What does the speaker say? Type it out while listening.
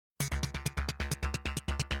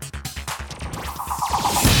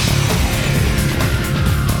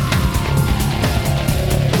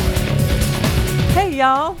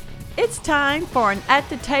y'all. It's time for an At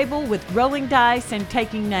the Table with rolling dice and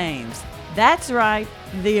taking names. That's right,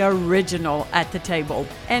 the original At the Table.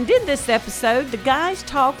 And in this episode, the guys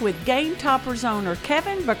talk with Game Toppers owner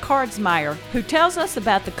Kevin Burkhardsmeyer, who tells us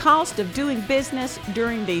about the cost of doing business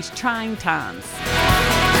during these trying times.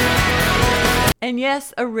 And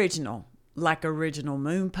yes, original, like original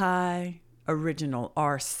Moon Pie, original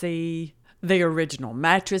RC, the original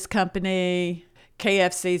Mattress Company,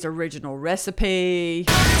 KFC's original recipe.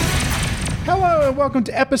 Hello and welcome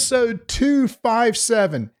to episode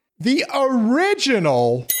 257, the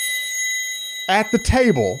original At the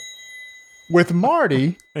Table with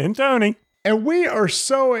Marty and Tony. And we are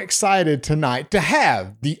so excited tonight to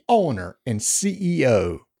have the owner and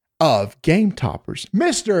CEO of Game Toppers,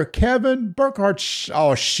 Mr. Kevin Burkhardt.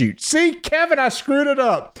 Oh, shoot. See, Kevin, I screwed it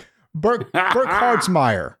up.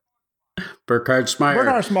 Burkhardsmeyer.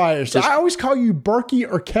 Burkhardsmeyer. So I always call you Berkey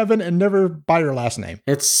or Kevin and never by your last name.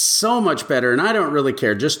 It's so much better, and I don't really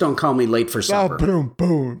care. Just don't call me late for supper. Oh, boom,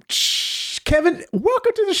 boom. Kevin,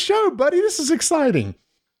 welcome to the show, buddy. This is exciting.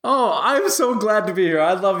 Oh, I'm so glad to be here.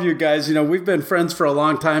 I love you guys. You know, we've been friends for a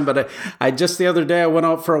long time, but I just the other day I went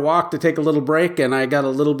out for a walk to take a little break, and I got a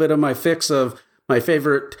little bit of my fix of my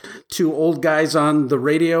favorite two old guys on the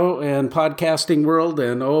radio and podcasting world,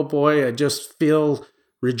 and oh boy, I just feel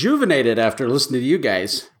rejuvenated after listening to you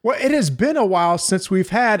guys. Well, it has been a while since we've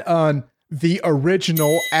had the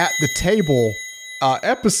original At the Table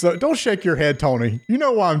episode. Don't shake your head, Tony. You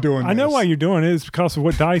know why I'm doing this. I know why you're doing it. It's because of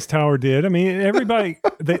what Dice Tower did. I mean, everybody,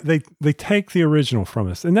 they take the original from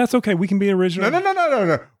us, and that's okay. We can be original.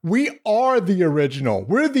 No. We are the original.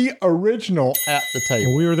 We're the original At the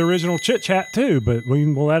Table. Well, we were the original Chit Chat too, but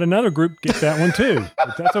we'll let another group get that one too.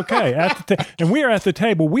 But that's okay. And we are at the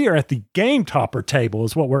table. We are at the Game Topper table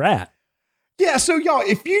is what we're at. Yeah, so y'all,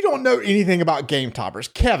 if you don't know anything about Game Toppers,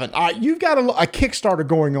 Kevin, you've got a Kickstarter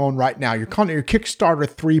going on right now. You're calling it your Kickstarter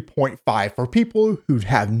 3.5. For people who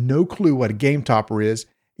have no clue what a Game Topper is,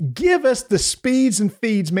 give us the speeds and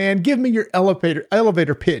feeds, man. Give me your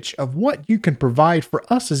elevator pitch of what you can provide for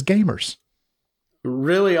us as gamers.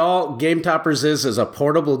 Really, all Game Toppers is a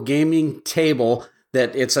portable gaming table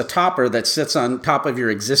that it's a topper that sits on top of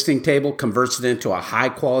your existing table, converts it into a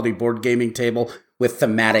high-quality board gaming table with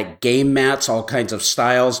thematic game mats, all kinds of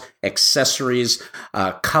styles, accessories,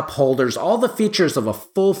 cup holders, all the features of a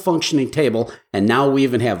full functioning table. And now we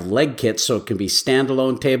even have leg kits, so it can be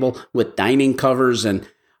standalone table with dining covers. And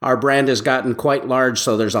our brand has gotten quite large,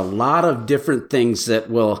 so there's a lot of different things that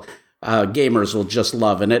gamers will just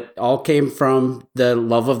love. And it all came from the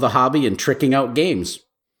love of the hobby and tricking out games.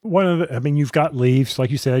 You've got leaves,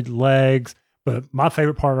 like you said, legs. But my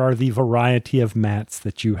favorite part are the variety of mats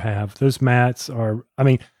that you have. Those mats are,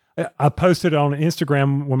 I posted on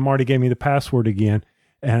Instagram when Marty gave me the password again,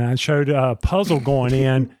 and I showed a puzzle going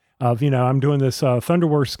in of, I'm doing this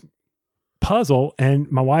Thunderworks puzzle,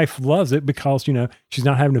 and my wife loves it because, she's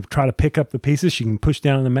not having to try to pick up the pieces. She can push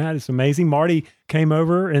down on the mat. It's amazing. Marty came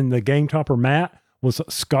over, and the Game Topper mat was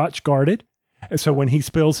Scotch guarded. And so when he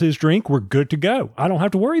spills his drink, we're good to go. I don't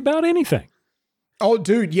have to worry about anything. Oh,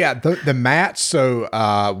 dude, yeah, the mats. So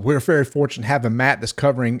we're very fortunate to have a mat that's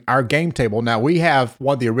covering our game table. Now, we have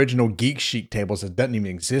one of the original Geek Chic tables that doesn't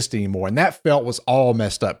even exist anymore, and that felt was all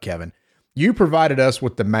messed up, Kevin. You provided us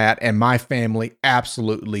with the mat, and my family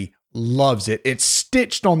absolutely loves it. It's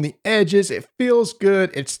stitched on the edges. It feels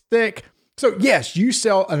good. It's thick. So, yes, you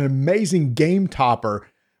sell an amazing game topper,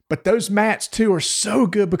 but those mats, too, are so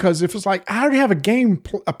good because if it's like, I already have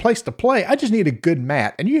a place to play, I just need a good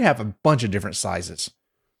mat. And you have a bunch of different sizes.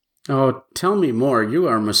 Oh, tell me more. You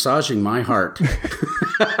are massaging my heart.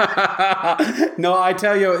 No, I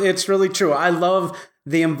tell you, it's really true. I love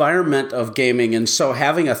the environment of gaming. And so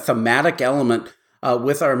having a thematic element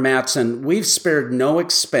with our mats, and we've spared no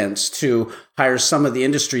expense to hire some of the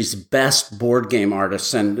industry's best board game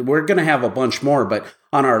artists. And we're going to have a bunch more, but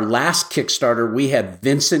on our last Kickstarter, we had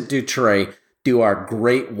Vincent Dutray do our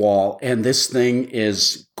great wall, and this thing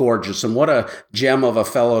is gorgeous. And what a gem of a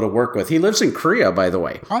fellow to work with. He lives in Korea, by the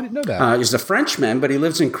way. I didn't know that. He's a Frenchman, but he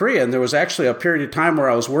lives in Korea. And there was actually a period of time where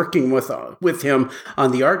I was working with him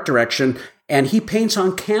on the art direction, and he paints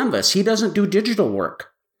on canvas. He doesn't do digital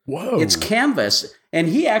work. Whoa. It's canvas. And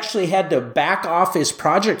he actually had to back off his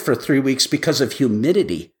project for 3 weeks because of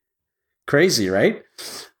humidity. Crazy, right?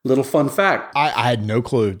 Little fun fact. I had no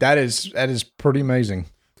clue. That is pretty amazing.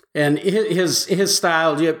 And his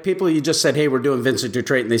style, people, you just said, hey, we're doing Vincent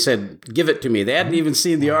Dutray, and they said, give it to me. They hadn't even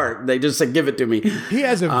seen the art. They just said, give it to me. He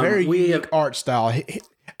has a very unique art style.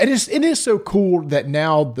 It is so cool that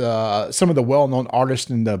now some of the well-known artists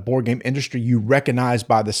in the board game industry you recognize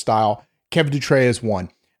by the style. Kevin Dutray is one.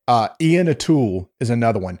 Ian O'Toole is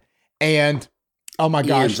another one. And oh my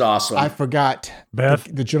gosh, Ian's awesome. I forgot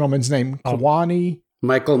the gentleman's name. Kawani.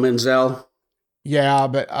 Michael Menzel. Yeah,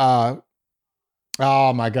 but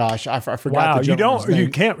oh my gosh, I forgot. Wow, the gentleman's name. You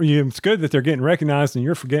can't. It's good that they're getting recognized and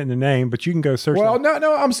you're forgetting the name, but you can go search. Well,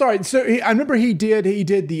 no, I'm sorry. So I remember he did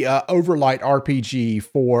the Overlight RPG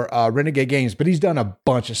for Renegade Games, but he's done a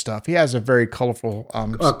bunch of stuff. He has a very colorful.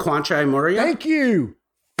 Kwanchai Moria.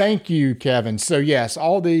 Thank you, Kevin. So yes,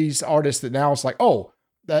 all these artists that now it's like, oh,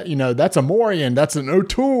 that that's a Morian, that's an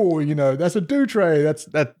O'Toole, that's a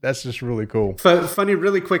Dutre. That's just really cool. Funny,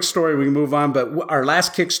 really quick story. We can move on, but our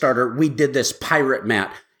last Kickstarter, we did this pirate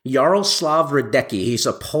mat. Jaroslav Radecki, he's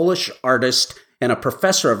a Polish artist and a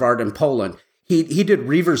professor of art in Poland. He did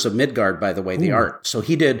Reavers of Midgard, by the way, the art. So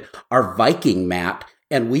he did our Viking mat,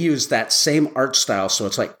 and we used that same art style. So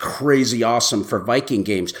it's like crazy awesome for Viking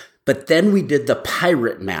games. But then we did the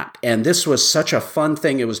pirate mat, and this was such a fun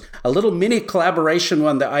thing. It was a little mini collaboration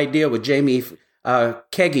on the idea with Jamie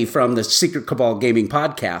Keggy from the Secret Cabal Gaming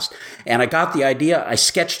podcast. And I got the idea. I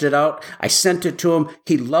sketched it out. I sent it to him.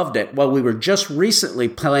 He loved it. Well, we were just recently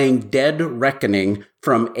playing Dead Reckoning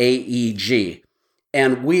from AEG.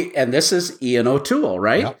 And this is Ian O'Toole,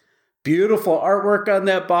 right? Yep. Beautiful artwork on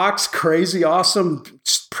that box. Crazy awesome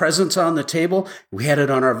presence on the table. We had it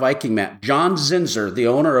on our Viking mat. John Zinzer, the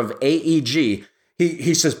owner of AEG,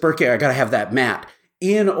 he says, Berkey, I got to have that mat.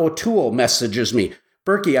 Ian O'Toole messages me,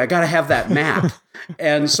 Berkey, I got to have that mat.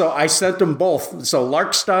 And so I sent them both. So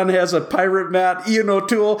Larkston has a pirate mat. Ian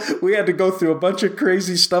O'Toole, we had to go through a bunch of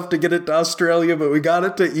crazy stuff to get it to Australia, but we got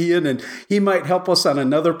it to Ian, and he might help us on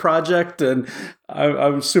another project. And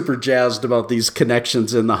I'm super jazzed about these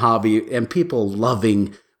connections in the hobby and people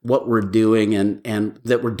loving what we're doing and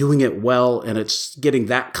that we're doing it well, and it's getting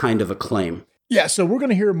that kind of acclaim. Yeah, so we're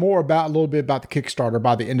going to hear a little bit about the Kickstarter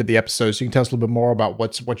by the end of the episode, so you can tell us a little bit more about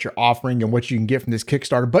what you're offering and what you can get from this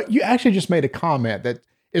Kickstarter. But you actually just made a comment that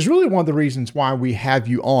is really one of the reasons why we have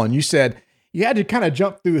you on. You said you had to kind of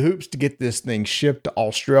jump through hoops to get this thing shipped to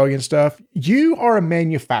Australia and stuff. You are a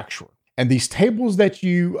manufacturer, and these tables that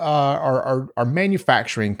you are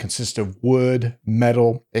manufacturing consist of wood,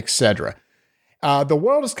 metal, etc. The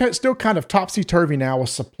world is still kind of topsy-turvy now with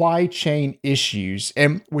supply chain issues.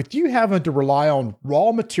 And with you having to rely on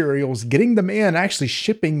raw materials, getting them in, actually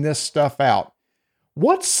shipping this stuff out,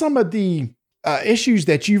 what's some of the issues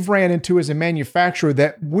that you've ran into as a manufacturer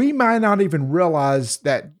that we might not even realize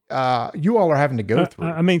that you all are having to go through?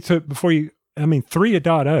 3.0,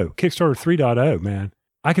 Kickstarter 3.0, man.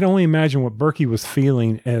 I can only imagine what Berkey was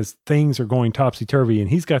feeling as things are going topsy-turvy, and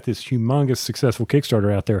he's got this humongous successful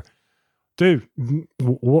Kickstarter out there. Dude,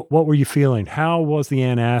 what were you feeling? How was the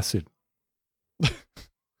antacid?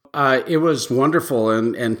 It was wonderful,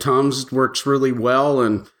 and Tom's works really well,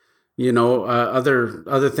 and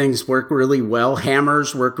other things work really well.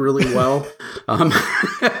 Hammers work really well. A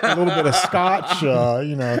little bit of scotch,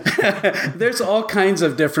 There's all kinds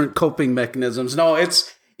of different coping mechanisms. No, it's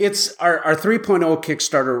our 3.0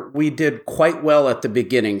 Kickstarter. We did quite well at the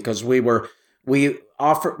beginning because we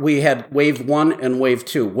had Wave 1 and Wave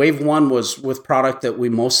 2. Wave 1 was with product that we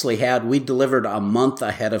mostly had. We delivered a month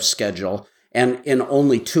ahead of schedule and in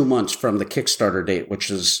only 2 months from the Kickstarter date, which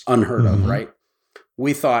is unheard of, right?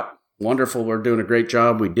 We thought, wonderful, we're doing a great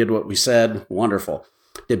job. We did what we said. Wonderful.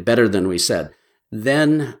 Did better than we said.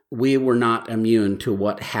 Then we were not immune to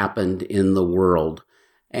what happened in the world.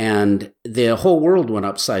 And the whole world went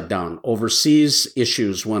upside down. Overseas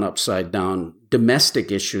issues went upside down. Domestic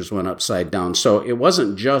issues went upside down. So it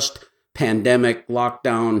wasn't just pandemic,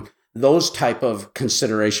 lockdown, those type of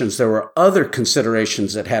considerations. There were other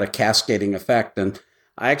considerations that had a cascading effect. And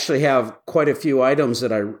I actually have quite a few items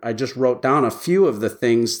that I just wrote down, a few of the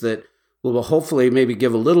things that will hopefully maybe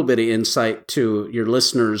give a little bit of insight to your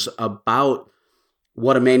listeners about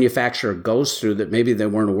what a manufacturer goes through that maybe they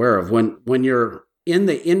weren't aware of. When you're in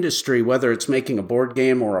the industry, whether it's making a board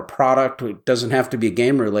game or a product, it doesn't have to be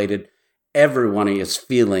game related, everyone is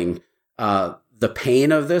feeling the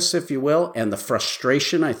pain of this, if you will, and the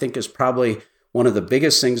frustration, I think, is probably one of the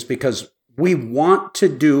biggest things because we want to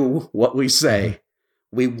do what we say.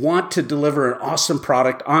 We want to deliver an awesome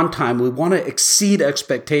product on time. We want to exceed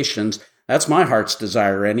expectations. That's my heart's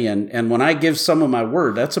desire, Rennie. And when I give some of my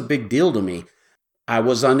word, that's a big deal to me. I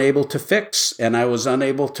was unable to fix and I was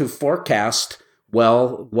unable to forecast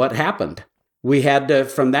well what happened. We had to,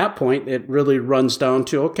 from that point, it really runs down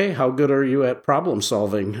to, okay, how good are you at problem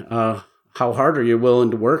solving? How hard are you willing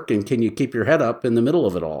to work, and can you keep your head up in the middle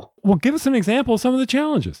of it all? Well, give us an example of some of the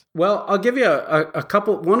challenges. Well, I'll give you a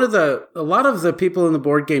couple. A lot of the people in the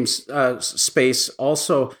board game space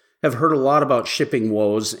also have heard a lot about shipping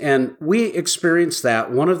woes, and we experienced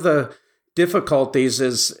that. One of the difficulties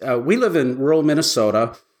is we live in rural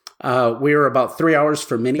Minnesota. We are about 3 hours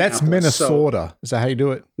from Minneapolis. That's Minnesota. Is that how you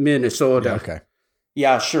do it? Minnesota. Yeah, okay.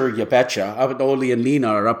 Yeah, sure, you betcha. Oli and Lena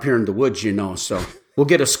are up here in the woods, so we'll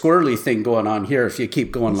get a squirrely thing going on here if you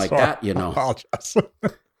keep going like that, I apologize.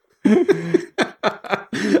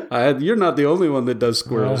 You're not the only one that does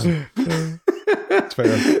squirrels. That's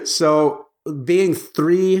fair. So being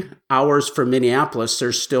 3 hours from Minneapolis,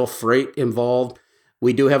 there's still freight involved.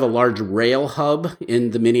 We do have a large rail hub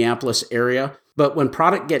in the Minneapolis area, but when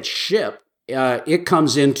product gets shipped, it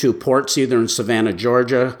comes into ports either in Savannah,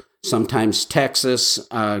 Georgia, sometimes Texas,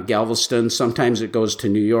 Galveston, sometimes it goes to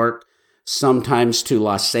New York, sometimes to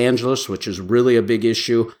Los Angeles, which is really a big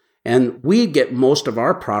issue. And we get most of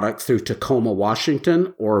our product through Tacoma,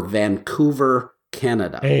 Washington, or Vancouver,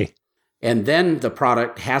 Canada. Hey. And then the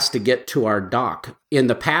product has to get to our dock. In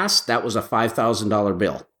the past, that was a $5,000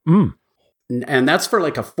 bill. Mm. And that's for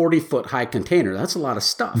like a 40-foot high container. That's a lot of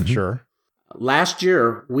stuff. Sure. Last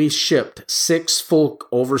year, we shipped 6 full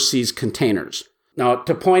overseas containers. Now,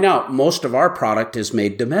 to point out, most of our product is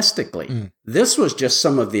made domestically. Mm. This was just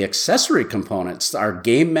some of the accessory components. Our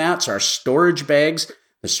game mats, our storage bags.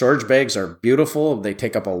 The storage bags are beautiful. They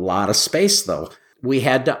take up a lot of space, though. We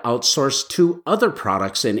had to outsource 2 other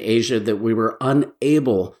products in Asia that we were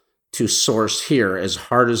unable to source here as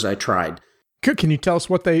hard as I tried. Can you tell us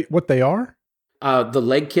what they are? The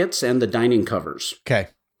leg kits and the dining covers. Okay,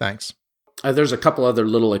 thanks. There's a couple other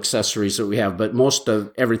little accessories that we have, but most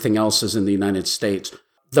of everything else is in the United States.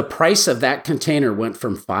 The price of that container went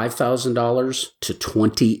from $5,000 to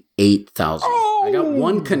 $28,000. Oh! I got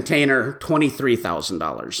one container,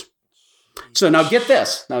 $23,000. So now get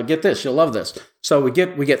this. You'll love this. So we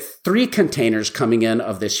get 3 containers coming in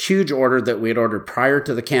of this huge order that we had ordered prior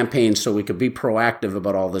to the campaign so we could be proactive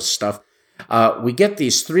about all this stuff. We get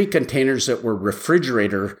these 3 containers that were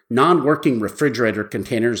non-working refrigerator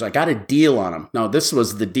containers. I got a deal on them. Now, this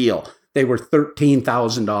was the deal. They were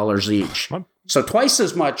 $13,000 each. So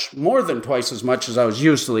more than twice as much as I was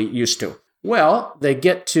usually used to. Well, they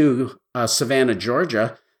get to Savannah,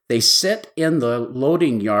 Georgia. They sit in the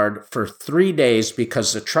loading yard for 3 days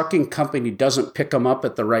because the trucking company doesn't pick them up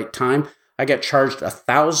at the right time. I got charged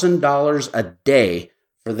 $1,000 a day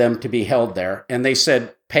for them to be held there. And they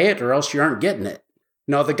said, pay it or else you aren't getting it.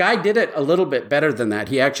 No, the guy did it a little bit better than that.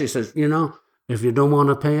 He actually says, if you don't want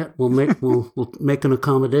to pay it, we'll make an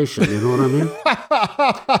accommodation. You know what I mean?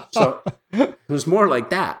 So it was more like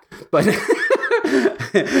that. But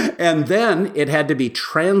and then it had to be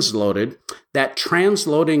transloaded. That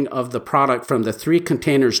transloading of the product from the 3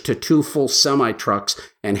 containers to 2 full semi-trucks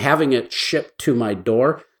and having it shipped to my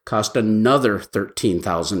door cost another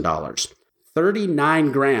 $13,000.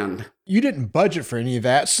 $39,000. You didn't budget for any of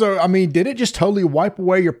that. So, I mean, did it just totally wipe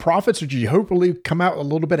away your profits, or did you hopefully come out a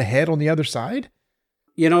little bit ahead on the other side?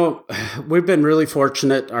 We've been really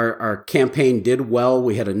fortunate. Our campaign did well.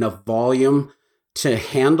 We had enough volume to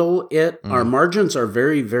handle it. Our margins are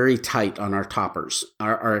very, very tight on our toppers.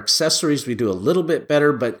 Our accessories, we do a little bit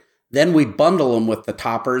better, but then we bundle them with the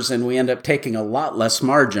toppers and we end up taking a lot less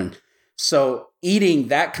margin. So eating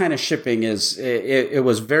that kind of shipping it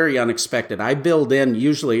was very unexpected. I build in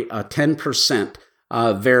usually a 10%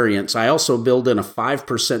 variance. I also build in a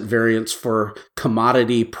 5% variance for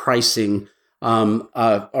commodity pricing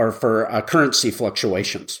or for currency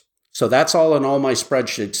fluctuations. So that's all in all my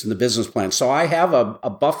spreadsheets in the business plan. So I have a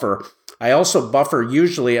buffer. I also buffer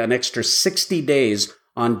usually an extra 60 days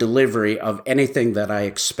on delivery of anything that I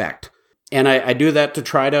expect. And I do that to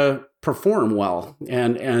try to perform well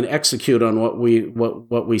and execute on what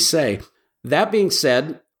we say. That being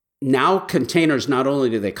said, now containers, not only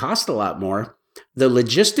do they cost a lot more, the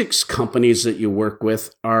logistics companies that you work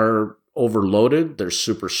with are overloaded. They're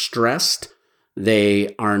super stressed.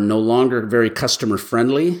 They are no longer very customer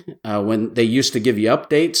friendly. When they used to give you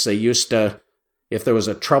updates, if there was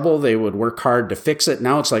a trouble, they would work hard to fix it.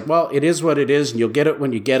 Now it's like, well, it is what it is, and you'll get it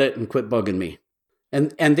when you get it, and quit bugging me.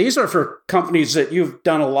 And these are for companies that you've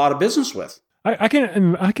done a lot of business with. I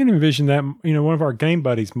can envision that. One of our game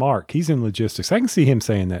buddies, Mark, he's in logistics. I can see him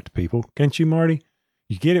saying that to people. Can't you, Marty?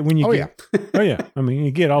 You get it when you get it. Oh, yeah. I mean,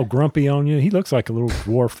 you get all grumpy on you. He looks like a little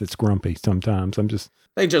dwarf that's grumpy sometimes.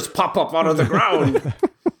 They just pop up out of the ground.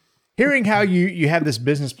 Hearing how you have this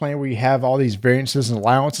business plan where you have all these variances and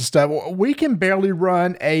allowances and stuff, we can barely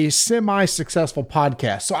run a semi-successful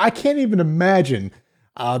podcast. So I can't even imagine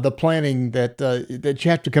the planning that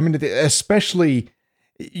you have to come into, especially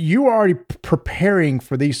you are already preparing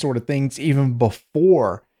for these sort of things even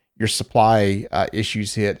before your supply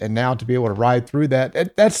issues hit, and now to be able to ride through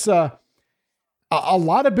that, that's a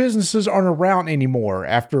lot of businesses aren't around anymore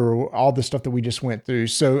after all the stuff that we just went through.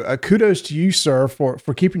 So kudos to you, sir, for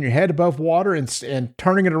keeping your head above water and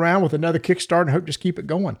turning it around with another Kickstarter, and hope just keep it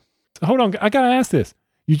going. Hold on. I got to ask this.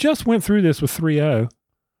 You just went through this with 3.0.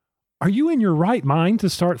 Are you in your right mind to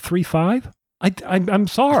start 3.5? I'm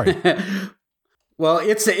sorry. Well,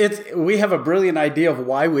 we have a brilliant idea of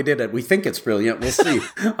why we did it. We think it's brilliant. We'll see.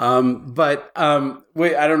 I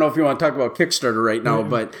don't know if you want to talk about Kickstarter right now,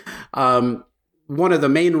 but one of the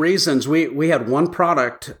main reasons we had one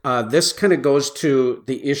product, this kind of goes to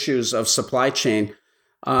the issues of supply chain.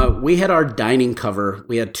 We had our dining cover.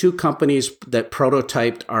 We had two companies that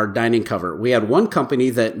prototyped our dining cover. We had one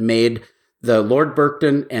company that made the Lord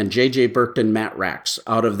Burkton and J.J. Burkton mat racks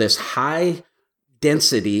out of this high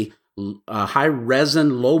density, high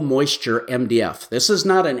resin, low moisture MDF. This is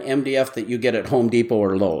not an MDF that you get at Home Depot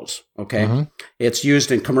or Lowe's. Okay. Mm-hmm. It's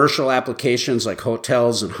used in commercial applications like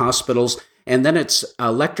hotels and hospitals. And then it's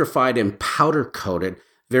electrified and powder coated.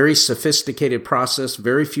 Very sophisticated process.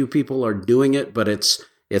 Very few people are doing it, but it's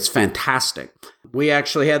fantastic. We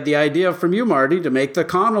actually had the idea from you, Marty, to make the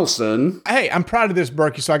Connelson. Hey, I'm proud of this,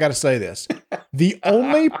 Berkey, so I got to say this. The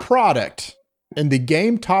only product in the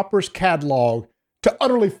Game Toppers catalog to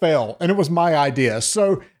utterly fail, and it was my idea.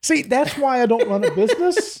 So, see, that's why I don't run a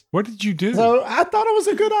business. What did you do? So I thought it was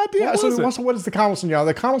a good idea. What is the Connelson, y'all?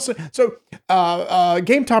 The Connelson. So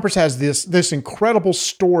Game Toppers has this incredible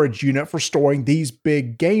storage unit for storing these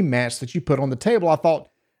big game mats that you put on the table. I thought,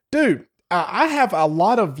 dude, I have a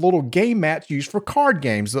lot of little game mats used for card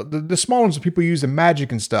games, the small ones that people use in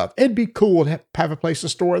Magic and stuff. It'd be cool to have a place to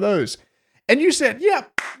store those. And you said, yeah,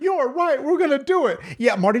 you're right. We're going to do it.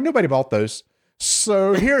 Yeah, Marty, nobody bought those.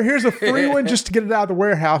 So here's a free one just to get it out of the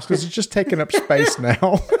warehouse because it's just taking up space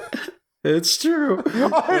now. It's true.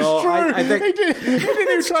 Oh, it's true. I think he didn't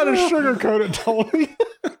even try to sugarcoat it, Tony.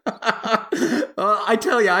 I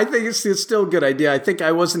tell you, I think it's still a good idea. I think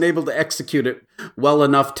I wasn't able to execute it well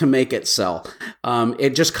enough to make it sell.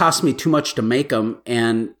 It just cost me too much to make them,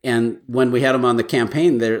 and when we had them on the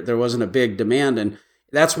campaign, there wasn't a big demand, and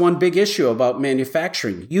that's one big issue about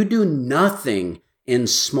manufacturing. You do nothing in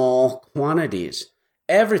small quantities.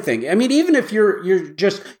 Everything. I mean, even if you're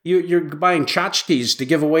buying tchotchkes to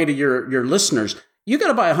give away to your listeners, you got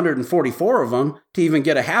to buy 144 of them to even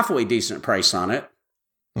get a halfway decent price on it.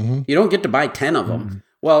 Mm-hmm. You don't get to buy 10 of them. Mm-hmm.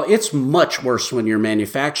 Well, it's much worse when you're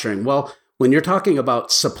manufacturing. Well, when you're talking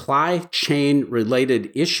about supply chain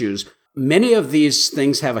related issues, many of these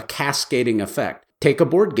things have a cascading effect. Take a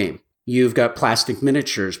board game. You've got plastic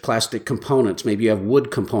miniatures, plastic components. Maybe you have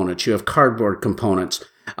wood components. You have cardboard components.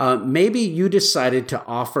 Maybe you decided to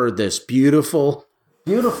offer this beautiful,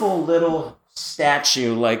 beautiful little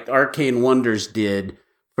statue like Arcane Wonders did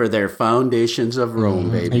for their Foundations of Rome,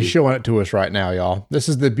 baby. He's showing it to us right now, y'all. This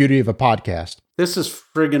is the beauty of a podcast. This is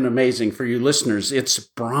friggin' amazing for you listeners. It's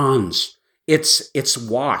bronze. It's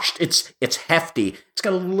washed. It's hefty. It's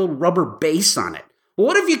got a little rubber base on it. Well,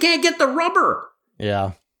 what if you can't get the rubber?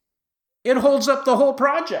 Yeah. It holds up the whole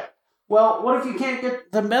project. Well, what if you can't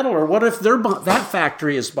get the metal, or what if that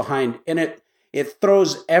factory is behind and it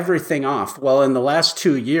throws everything off? Well, in the last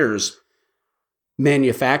 2 years,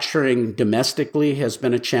 manufacturing domestically has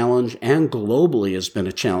been a challenge and globally has been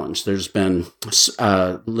a challenge. There's been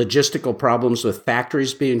logistical problems with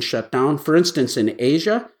factories being shut down. For instance, in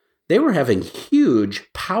Asia, they were having huge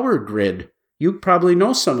power grid. You probably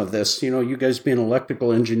know some of this, you guys being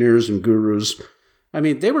electrical engineers and gurus. I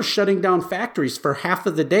mean, they were shutting down factories for half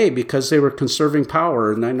of the day because they were conserving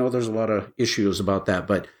power. And I know there's a lot of issues about that,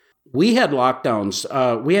 but we had lockdowns.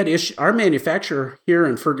 We had our manufacturer here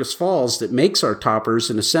in Fergus Falls that makes our toppers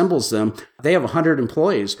and assembles them. They have 100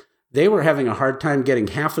 employees. They were having a hard time getting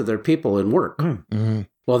half of their people in work. Mm-hmm.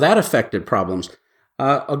 Well, that affected problems.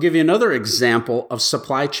 I'll give you another example of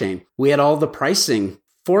supply chain. We had all the pricing.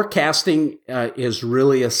 Forecasting is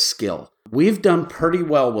really a skill. We've done pretty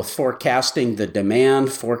well with forecasting the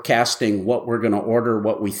demand, forecasting what we're going to order,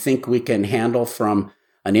 what we think we can handle from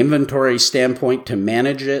an inventory standpoint to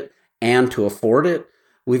manage it and to afford it.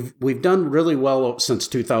 We've done really well since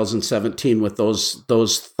 2017 with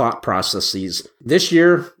those thought processes. This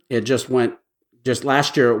year,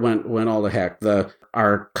 last year it went all the heck.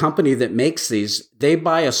 Our company that makes these, they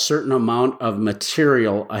buy a certain amount of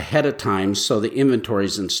material ahead of time so the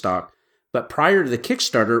inventory's in stock. But prior to the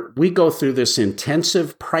Kickstarter, we go through this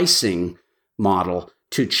intensive pricing model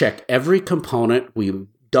to check every component. We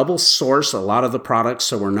double source a lot of the products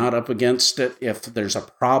so we're not up against it if there's a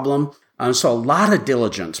problem. So a lot of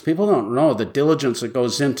diligence. People don't know the diligence that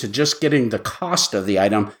goes into just getting the cost of the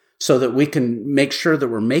item so that we can make sure that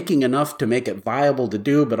we're making enough to make it viable to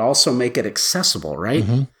do, but also make it accessible, right?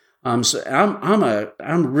 Mm-hmm. So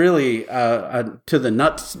I'm really to the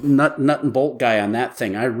nut and bolt guy on that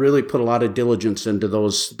thing. I really put a lot of diligence into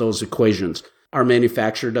those equations. Our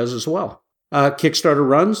manufacturer does as well. Kickstarter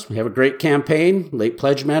runs. We have a great campaign. Late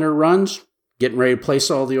Pledge Matter runs. Getting ready to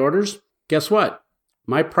place all the orders. Guess what?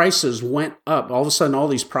 My prices went up. All of a sudden, all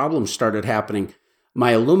these problems started happening.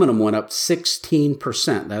 My aluminum went up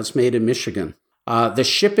 16%. That's made in Michigan. The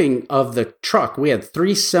shipping of the truck, we had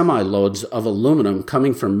 3 semi-loads of aluminum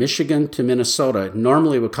coming from Michigan to Minnesota.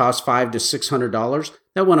 Normally would cost $500 to $600.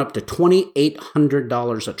 That went up to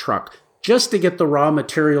 $2,800 a truck just to get the raw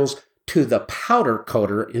materials to the powder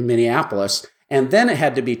coater in Minneapolis. And then it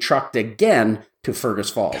had to be trucked again to Fergus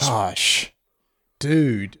Falls. Gosh,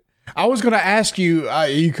 dude. I was going to ask you,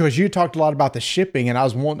 because you talked a lot about the shipping, and I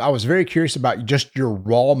was very curious about just your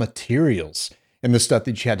raw materials and the stuff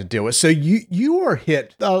that you had to deal with. So you were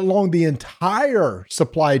hit along the entire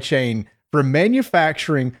supply chain from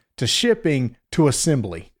manufacturing to shipping to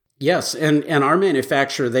assembly. Yes, and our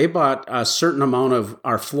manufacturer, they bought a certain amount of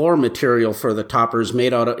our floor material for the toppers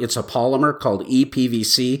made out of, it's a polymer called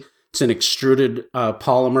EPVC. It's an extruded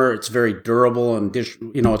polymer. It's very durable and,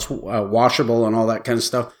 it's washable and all that kind of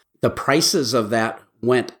stuff. The prices of that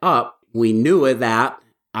went up. We knew that.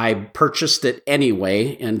 I purchased it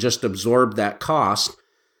anyway and just absorbed that cost.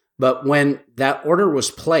 But when that order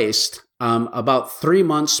was placed, about 3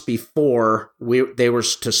 months before they were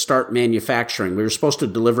to start manufacturing, we were supposed to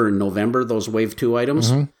deliver in November, those Wave 2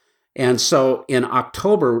 items. Mm-hmm. And so in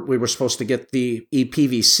October, we were supposed to get the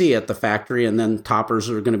EPVC at the factory, and then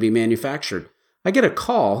toppers are going to be manufactured. I get a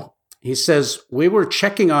call. He says, we were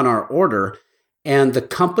checking on our order, and the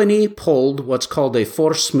company pulled what's called a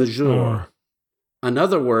force majeure. In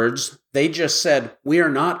other words, they just said, we are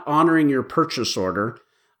not honoring your purchase order.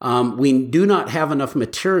 We do not have enough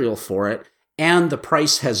material for it, and the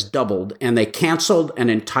price has doubled. And they canceled an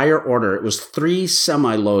entire order. It was 3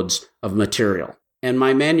 semi-loads of material. And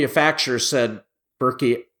my manufacturer said,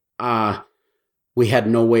 Berkey, we had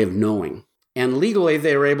no way of knowing. And legally,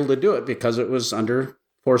 they were able to do it because it was under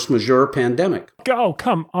force majeure pandemic. Oh,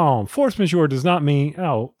 come on. Force majeure does not mean,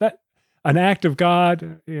 that an act of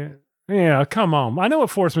God. Yeah, come on. I know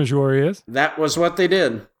what force majeure is. That was what they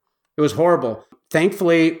did. It was horrible.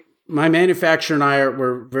 Thankfully, my manufacturer and I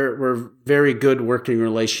were very good working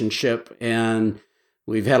relationship, and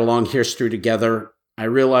we've had a long history together. I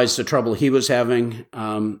realized the trouble he was having.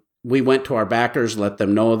 We went to our backers, let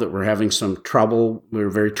them know that we're having some trouble. We were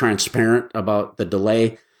very transparent about the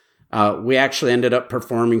delay. We actually ended up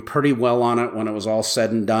performing pretty well on it when it was all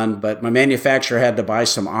said and done, but my manufacturer had to buy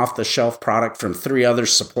some off-the-shelf product from 3 other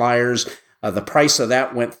suppliers. The price of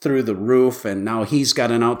that went through the roof, and now he's got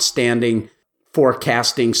an outstanding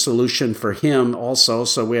forecasting solution for him also,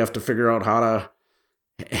 so we have to figure out how to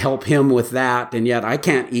help him with that, and yet I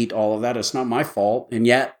can't eat all of that. It's not my fault, and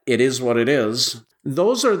yet it is what it is.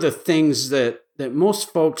 Those are the things that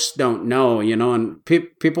most folks don't know, and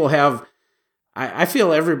people have... I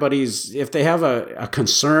feel everybody's, if they have a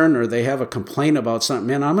concern or they have a complaint about something,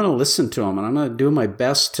 man, I'm going to listen to them and I'm going to do my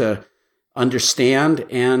best to understand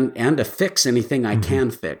and to fix anything I can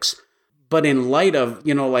fix. But in light of,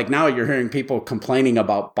 like now you're hearing people complaining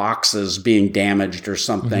about boxes being damaged or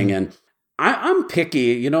something. Mm-hmm. And I'm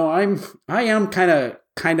picky, I am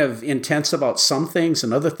kind of intense about some things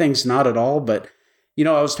and other things not at all. But,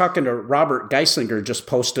 I was talking to Robert Geislinger, just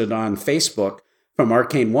posted on Facebook, from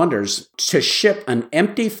Arcane Wonders, to ship an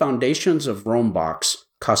empty Foundations of Rome box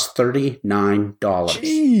cost $39.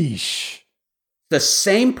 Sheesh. The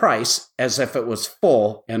same price as if it was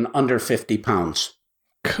full and under 50 pounds.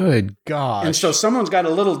 Good gosh. And so someone's got a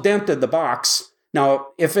little dent in the box. Now,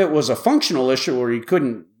 if it was a functional issue where you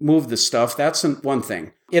couldn't move the stuff, that's one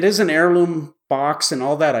thing. It is an heirloom box and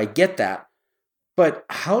all that. I get that. But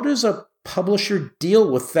how does a publisher deal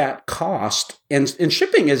with that cost? And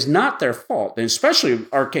shipping is not their fault, and especially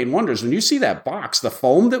Arcane Wonders. When you see that box, the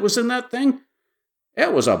foam that was in that thing,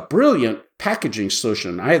 it was a brilliant packaging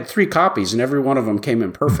solution. I had 3 copies, and every one of them came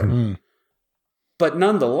in perfect. Mm-hmm. But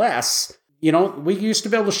nonetheless, we used to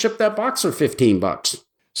be able to ship that box for $15.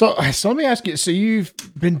 So let me ask you, so you've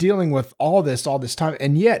been dealing with all this time,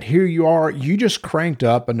 and yet here you are, you just cranked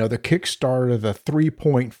up another Kickstarter, the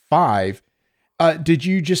 3.5. Did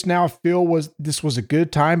you just now feel this was a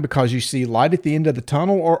good time because you see light at the end of the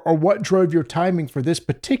tunnel, or what drove your timing for this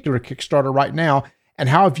particular Kickstarter right now, and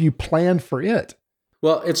how have you planned for it?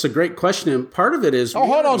 Well, it's a great question, and part of it is... Oh,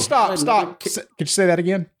 hold on, stop. Could you say that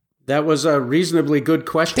again? That was a reasonably good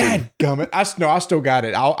question. Dadgummit. I still got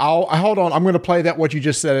it. I'll hold on. I'm going to play what you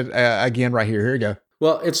just said again right here. Here you go.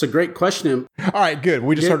 Well, it's a great question. All right, good.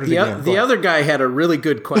 We just heard it again. The other guy had a really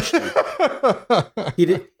good question. He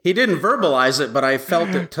didn't verbalize it, but I felt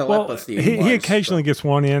it telepathy. Well, he occasionally gets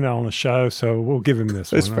one in on the show, so we'll give him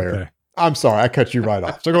this It's one. fair. Okay. I'm sorry, I cut you right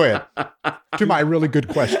off. So go ahead to my really good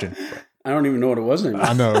question. I don't even know what it was anymore.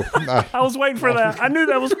 I know. I was waiting for that. I knew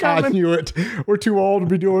that was I coming. knew it. We're too old to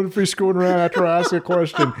be doing free screwing around after I ask a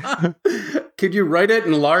question. Could you write it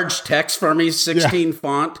in large text for me, 16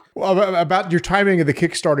 font? Well, about your timing of the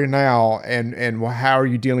Kickstarter now, and how are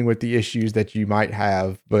you dealing with the issues that you might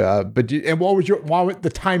have? And what was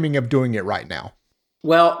the timing of doing it right now?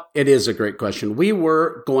 Well, it is a great question. We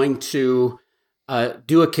were going to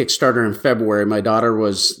do a Kickstarter in February. My daughter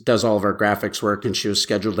does all of our graphics work, and she was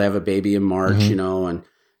scheduled to have a baby in March, and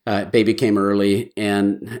baby came early,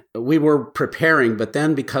 and we were preparing. But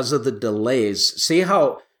then because of the delays, see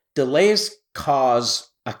how delays cause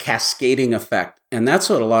a cascading effect. And that's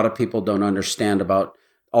what a lot of people don't understand about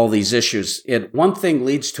all these issues. One thing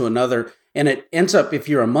leads to another, and it ends up, if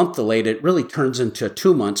you're a month delayed, it really turns into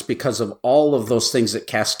 2 months because of all of those things that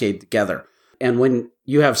cascade together. And when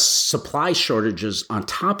you have supply shortages on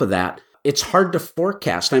top of that, it's hard to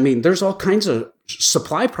forecast. I mean, there's all kinds of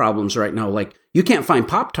supply problems right now. Like, you can't find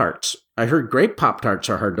Pop-Tarts. I heard grape Pop-Tarts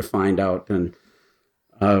are hard to find out, and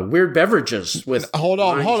weird beverages with hold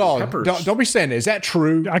on. Don't be saying that. Is that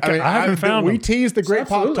true? I haven't found them. We teased the grape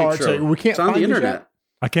Pop-Tarts. We can't it's on find the these internet. yet?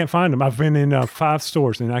 I can't find them. I've been in 5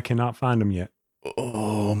 stores and I cannot find them yet.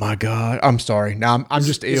 Oh my God! I'm sorry. Now I'm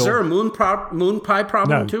just ill. Is there a moon pie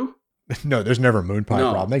problem too? No, there's never a moon pie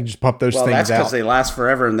problem. They can just pump those Well, things that's out. because they last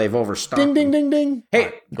forever and they've overstocked. Ding, ding, ding, ding. Hey,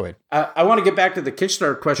 right, go ahead. I want to get back to the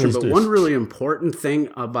Kickstarter question, Please but do. one really important thing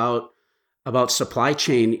about supply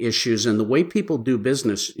chain issues and the way people do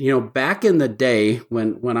business, back in the day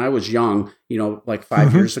when I was young, like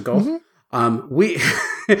 5 years ago, we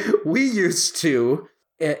we used to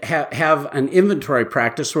have an inventory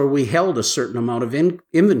practice where we held a certain amount of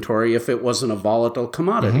inventory if it wasn't a volatile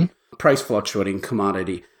commodity, price fluctuating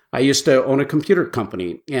commodity. I used to own a computer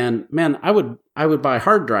company, and man, I would buy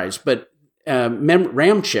hard drives, but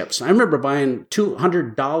RAM chips. I remember buying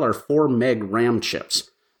 $200 4 meg RAM chips.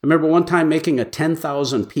 I remember one time making a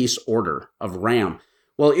 10,000 piece order of RAM.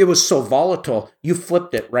 Well, it was so volatile, you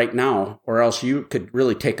flipped it right now, or else you could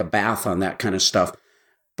really take a bath on that kind of stuff.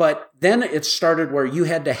 But then it started where you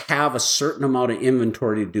had to have a certain amount of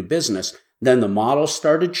inventory to do business. Then the model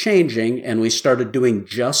started changing, and we started doing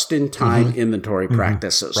just-in-time inventory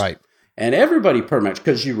practices. Right. And everybody pretty much,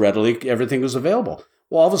 because everything was available.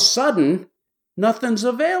 Well, all of a sudden, nothing's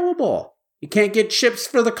available. You can't get chips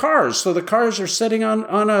for the cars, so the cars are sitting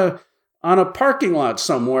on a parking lot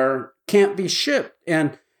somewhere, can't be shipped.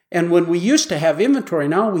 And when we used to have inventory,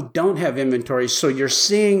 now we don't have inventory. So you're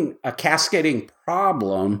seeing a cascading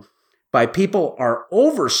problem by people are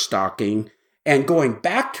overstocking and going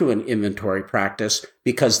back to an inventory practice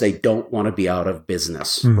because they don't want to be out of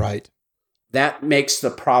business. Right. That makes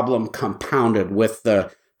the problem compounded with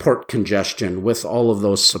the port congestion, with all of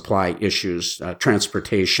those supply issues,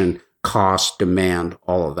 transportation, cost, demand,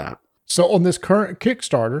 all of that. So on this current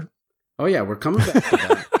Kickstarter, Oh yeah, we're coming back to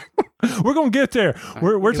that. We're going to get there.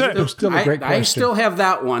 We're still a great question. I still have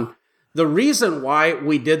that one. The reason why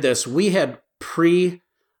we did this, we had purchased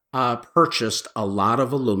a lot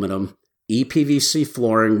of aluminum. EPVC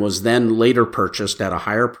flooring was then later purchased at a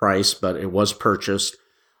higher price, but it was purchased.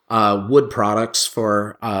 Wood products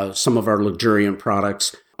for some of our luxuriant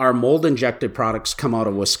products. Our mold-injected products come out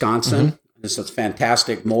of Wisconsin. This is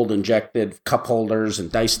fantastic mold-injected cup holders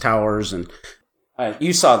and dice towers. And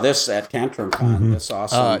you saw this at Tantrum Con. This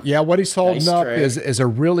awesome. yeah, what he's holding Nice up tray. is a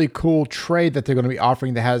really cool tray that they're going to be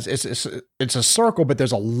offering that has it's a circle, but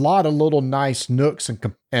there's a lot of little nice nooks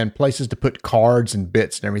and places to put cards and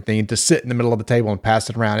bits and everything, and to sit in the middle of the table and pass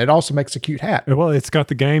it around. It also makes a cute hat. Well, it's got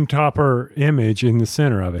the Game Topper image in the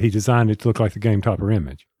center of it. He designed it to look like the Game Topper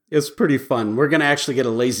image. It's pretty fun. We're going to actually get a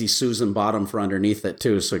Lazy Susan bottom for underneath it,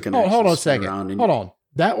 too. So it can Oh, hold on a sit second. around and- Hold on.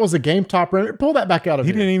 That was a Game Topper image. Pull that back out of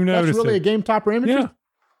He here. didn't even notice That's really it. a Game Topper image? Yeah.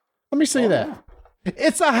 Let me see that.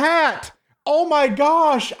 It's a hat. Oh my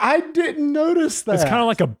gosh. I didn't notice that. It's kind of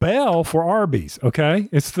like a bell for Arby's, okay?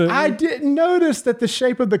 It's the I didn't notice that the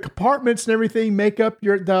shape of the compartments and everything make up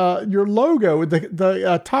your logo with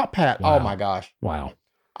the top hat. Wow. Oh my gosh. Wow.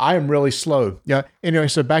 I am really slow. Yeah. Anyway,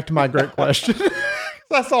 so back to my great question.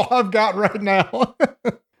 That's all I've got right now.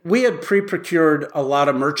 We had pre-procured a lot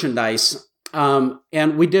of merchandise,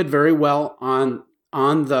 and we did very well on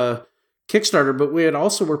the Kickstarter, but we had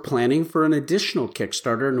also were planning for an additional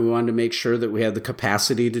Kickstarter, and we wanted to make sure that we had the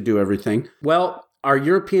capacity to do everything. Well, our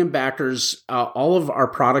European backers, all of our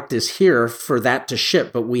product is here for that to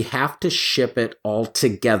ship, but we have to ship it all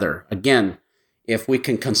together. Again, if we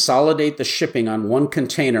can consolidate the shipping on one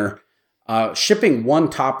container, shipping one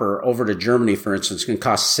topper over to Germany, for instance, can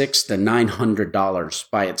cost $600 to $900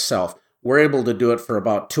 by itself. We're able to do it for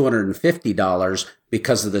about $250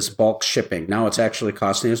 because of this bulk shipping. Now it's actually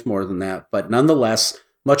costing us more than that, but nonetheless,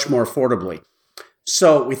 much more affordably.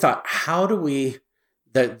 So we thought, how do we...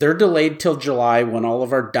 They're delayed till July when all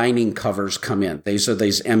of our dining covers come in. These are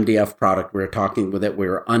these MDF product we were talking with that we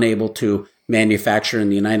were unable to manufacture in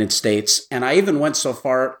the United States. And I even went so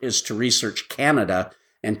far as to research Canada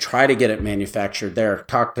and try to get it manufactured there.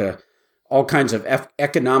 Talk to all kinds of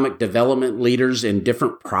economic development leaders in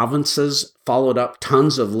different provinces, followed up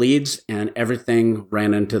tons of leads, and everything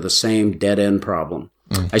ran into the same dead-end problem.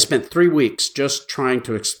 I spent 3 weeks just trying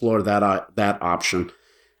to explore that option.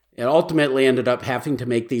 It ultimately ended up having to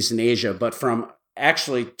make these in Asia, but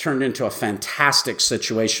actually turned into a fantastic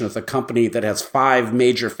situation with a company that has 5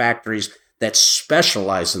 major factories that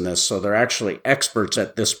specialize in this. So they're actually experts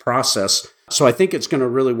at this process. So I think it's going to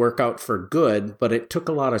really work out for good, but it took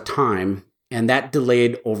a lot of time, and that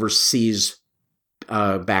delayed overseas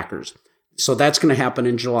backers. So that's going to happen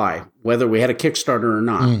in July, whether we had a Kickstarter or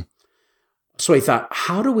not. So I thought,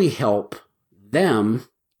 how do we help them?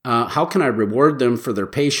 How can I reward them for their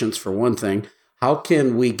patience, for one thing? How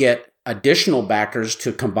can we get additional backers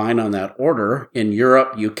to combine on that order in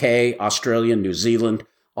Europe, UK, Australia, New Zealand,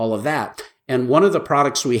 all of that? And one of the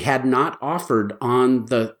products we had not offered on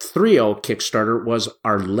the 3.0 Kickstarter was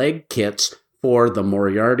our leg kits for the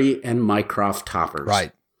Moriarty and Mycroft toppers.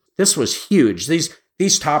 Right. This was huge.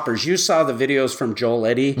 These toppers, you saw the videos from Joel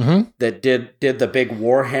Eddy that did the big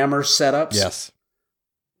Warhammer setups. Yes.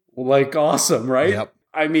 Like awesome, right? Yep.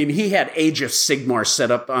 I mean, he had Age of Sigmar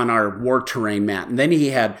set up on our war terrain mat, and then he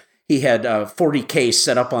had 40K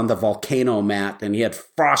set up on the Volcano mat, and he had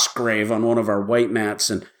Frostgrave on one of our white mats,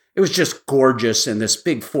 and it was just gorgeous in this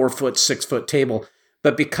big 4-foot, 6-foot table.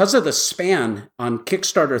 But because of the span on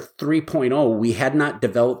Kickstarter 3.0, we had not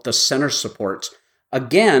developed the center supports.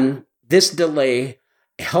 Again, this delay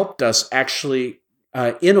helped us actually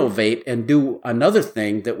innovate and do another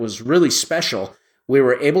thing that was really special. We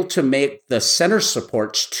were able to make the center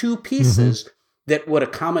supports 2 pieces that would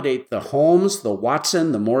accommodate the Holmes, the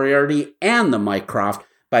Watson, the Moriarty, and the Mycroft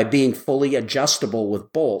by being fully adjustable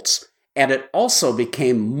with bolts. And it also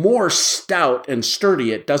became more stout and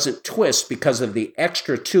sturdy. It doesn't twist because of the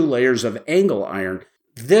extra 2 layers of angle iron.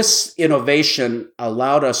 This innovation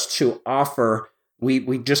allowed us to offer,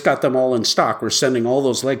 we just got them all in stock. We're sending all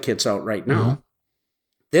those leg kits out right now.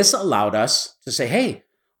 This allowed us to say, hey,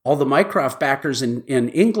 all the Mycroft backers in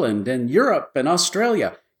England and Europe and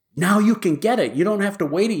Australia, now you can get it. You don't have to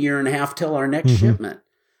wait a year and a half till our next shipment.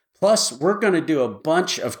 Plus, we're going to do a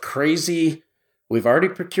bunch of crazy, we've already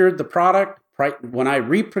procured the product. When I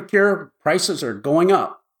re-procure, prices are going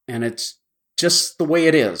up, and it's just the way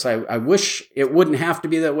it is. I wish it wouldn't have to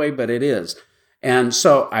be that way, but it is. And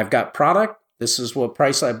so I've got product. This is what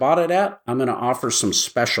price I bought it at. I'm going to offer some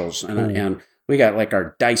specials, and we got like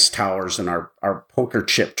our dice towers and our poker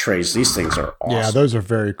chip trays. These things are awesome. Yeah, those are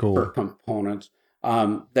very cool. For components.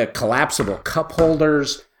 The collapsible cup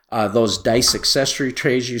holders, those dice accessory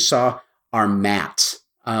trays you saw are mats.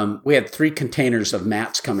 We had 3 containers of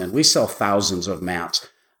mats come in. We sell thousands of mats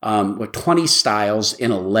with 20 styles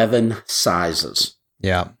in 11 sizes.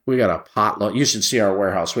 Yeah. We got a potluck. You should see our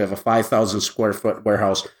warehouse. We have a 5,000 square foot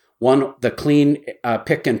warehouse. The clean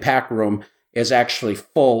pick and pack room is actually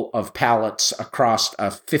full of pallets across a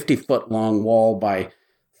 50-foot long wall by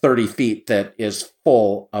 30 feet that is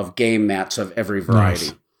full of game mats of every variety.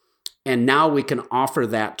 Nice. And now we can offer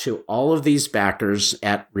that to all of these backers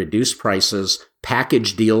at reduced prices,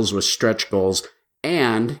 package deals with stretch goals,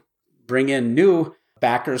 and bring in new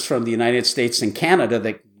backers from the United States and Canada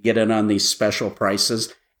that get in on these special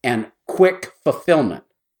prices and quick fulfillment.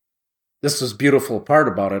 This is the beautiful part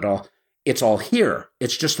about it all. It's all here.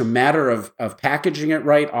 It's just a matter of packaging it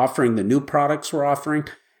right, offering the new products we're offering,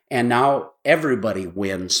 and now everybody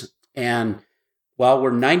wins. And while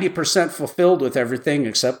we're 90% fulfilled with everything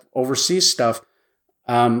except overseas stuff,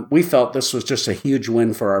 we felt this was just a huge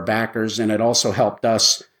win for our backers, and it also helped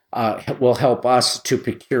us, will help us to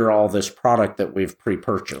procure all this product that we've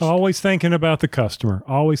pre-purchased. Always thinking about the customer.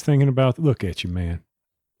 Always thinking about, look at you, man.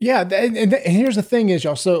 Yeah, and here's the thing is,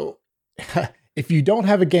 y'all, so if you don't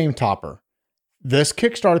have a game topper, this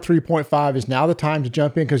Kickstarter 3.5 is now the time to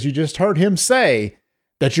jump in, because you just heard him say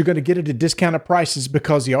that you're going to get it at discounted prices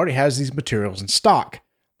because he already has these materials in stock.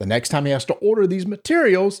 The next time he has to order these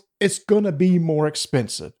materials, it's going to be more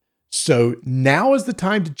expensive. So now is the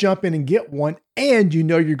time to jump in and get one. and you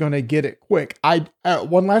know you're going to get it quick.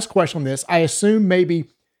 One last question on this. I assume maybe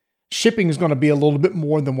shipping is going to be a little bit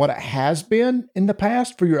more than what it has been in the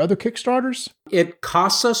past for your other Kickstarters? It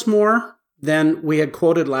costs us more than we had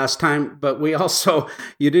quoted last time, but we also,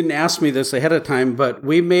 you didn't ask me this ahead of time, but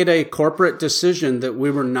we made a corporate decision that we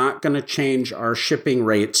were not going to change our shipping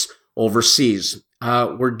rates overseas.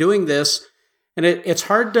 We're doing this, and it's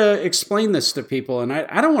hard to explain this to people, and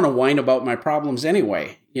I don't want to whine about my problems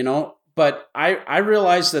anyway, but I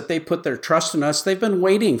realize that they put their trust in us. They've been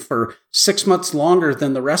waiting for 6 months longer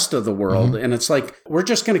than the rest of the world. And it's like, we're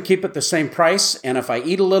just going to keep it the same price. And if I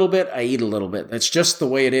eat a little bit, I eat a little bit. That's just the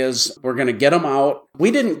way it is. We're going to get them out.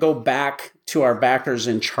 We didn't go back to our backers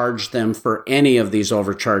and charge them for any of these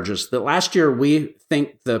overcharges. The last year, we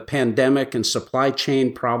think the pandemic and supply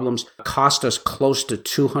chain problems cost us close to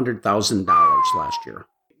 $200,000 last year.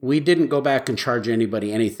 We didn't go back and charge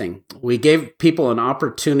anybody anything. We gave people an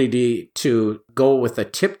opportunity to go with a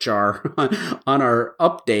tip jar on our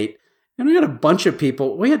update. And we had a bunch of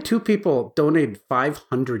people. We had 2 people donate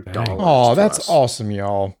 $500. Oh, that's awesome,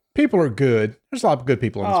 y'all. People are good. There's a lot of good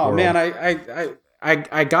people in this world. Oh, man,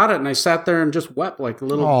 I got it, and I sat there and just wept like a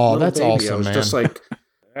little that's baby. Awesome, I was man. just like,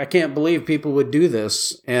 I can't believe people would do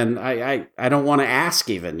this. And I don't want to ask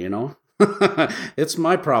even, It's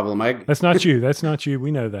my problem. That's not you. That's not you.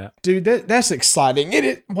 We know that. Dude, that's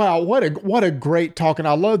exciting. Wow, what a great talk. And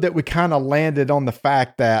I love that we kind of landed on the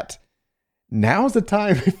fact that now's the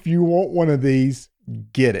time if you want one of these,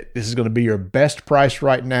 get it. This is going to be your best price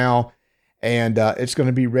right now. And it's going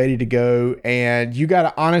to be ready to go. And you got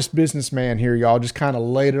an honest businessman here, y'all. Just kind of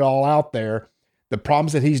laid it all out there. The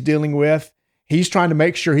problems that he's dealing with, he's trying to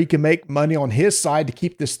make sure he can make money on his side to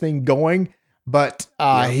keep this thing going. But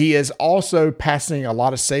he is also passing a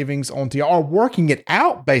lot of savings on to y'all, or working it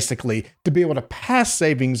out basically to be able to pass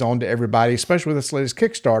savings on to everybody, especially with this latest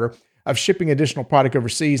Kickstarter of shipping additional product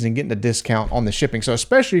overseas and getting a discount on the shipping. So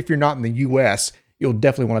especially if you're not in the US, you'll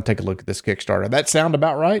definitely want to take a look at this Kickstarter. That sound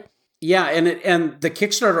about right? Yeah, and the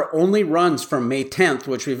Kickstarter only runs from May 10th,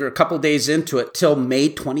 which we're a couple days into it, till May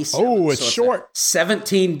 27th. Oh, it's short.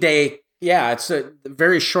 17-day. Yeah, it's a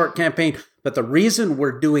very short campaign. But the reason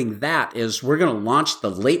we're doing that is we're going to launch the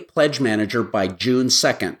late pledge manager by June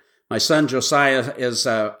 2nd. My son Josiah is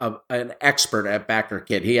an expert at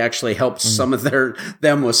BackerKit. He actually helps some of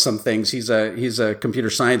them with some things. He's a computer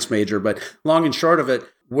science major. But long and short of it,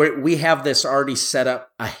 we have this already set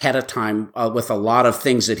up ahead of time with a lot of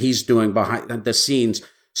things that he's doing behind the scenes,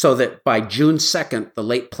 so that by June 2nd, the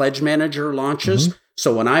late pledge manager launches.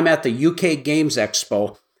 So when I'm at the UK Games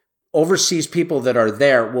Expo, overseas people that are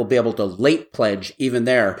there will be able to late pledge even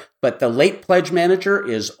there. But the late pledge manager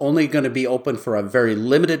is only going to be open for a very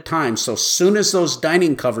limited time. So soon as those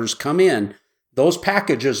dining covers come in, those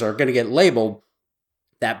packages are going to get labeled.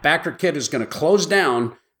 That BackerKit is going to close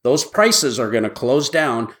down. Those prices are going to close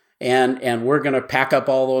down. And we're going to pack up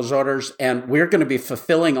all those orders. And we're going to be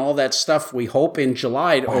fulfilling all that stuff, we hope, in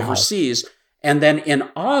July overseas. And then in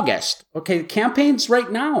August, okay, the campaign's right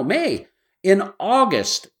now, May. In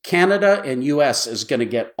August, Canada and US is going to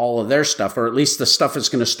get all of their stuff, or at least the stuff is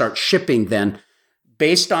going to start shipping then.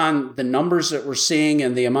 Based on the numbers that we're seeing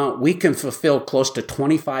and the amount, we can fulfill close to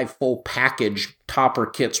 25 full package topper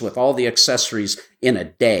kits with all the accessories in a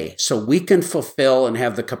day. So we can fulfill and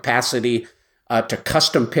have the capacity to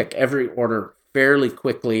custom pick every order fairly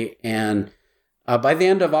quickly. And by the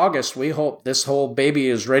end of August, we hope this whole baby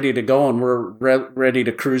is ready to go and we're ready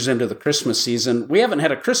to cruise into the Christmas season. We haven't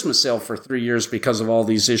had a Christmas sale for 3 years because of all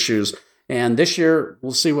these issues. And this year,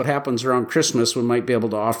 we'll see what happens around Christmas. We might be able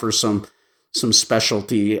to offer some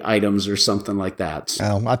specialty items or something like that.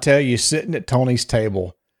 I tell you, sitting at Tony's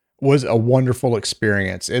table was a wonderful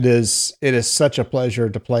experience. It is such a pleasure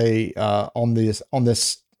to play on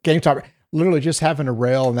this game top. Literally just having a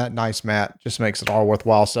rail and that nice mat just makes it all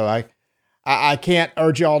worthwhile. So I can't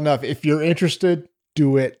urge y'all enough. If you're interested,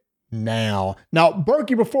 do it now. Now,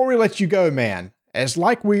 Berkey, before we let you go, man, as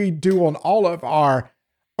like we do on all of our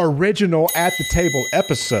original At the Table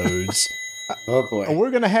episodes, oh boy, we're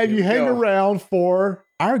going to have you hang around for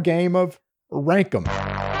our game of Rank 'em.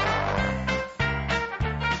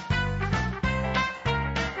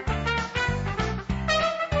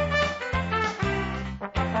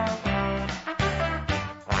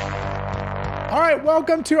 All right,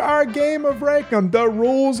 welcome to our game of Rank 'em. The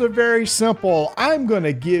rules are very simple. I'm going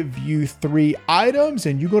to give you 3 items,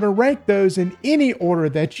 and you're going to rank those in any order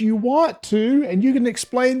that you want to, and you can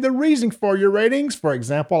explain the reason for your ratings. For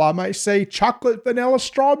example, I might say chocolate, vanilla,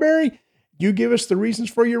 strawberry. You give us the reasons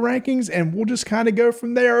for your rankings, and we'll just kind of go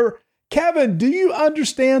from there. Kevin, do you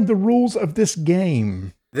understand the rules of this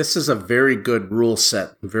game? This is a very good rule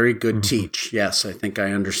set, very good teach. Yes, I think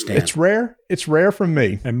I understand. It's rare. It's rare from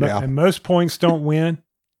me. And most points don't win,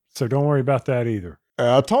 so don't worry about that either.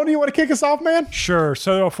 Tony, you want to kick us off, man? Sure.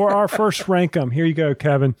 So for our first rank 'em, here you go,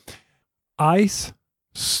 Kevin. Ice,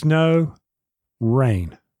 snow,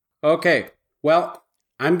 rain. Okay. Well,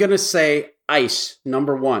 I'm going to say ice,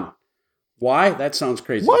 number 1. Why? That sounds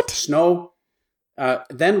crazy. What? Snow,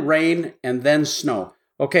 then rain, and then snow.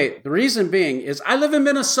 Okay, the reason being is I live in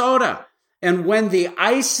Minnesota, and when the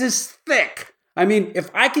ice is thick, I mean,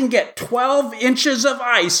 if I can get 12 inches of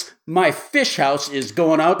ice, my fish house is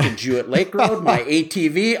going out to Jewett Lake Road, my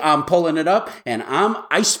ATV, I'm pulling it up, and I'm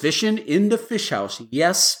ice fishing in the fish house.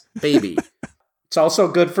 Yes, baby. It's also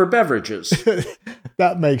good for beverages.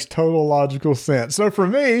 That makes total logical sense. So for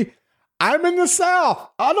me, I'm in the South.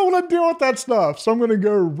 I don't want to deal with that stuff. So I'm going to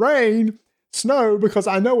go rain, snow, because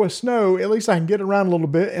I know with snow, at least I can get around a little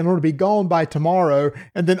bit and it'll be gone by tomorrow.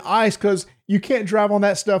 And then ice, because you can't drive on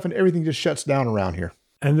that stuff and everything just shuts down around here.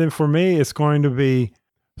 And then for me, it's going to be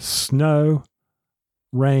snow,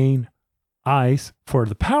 rain, ice. For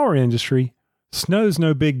the power industry, snow's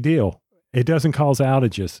no big deal. It doesn't cause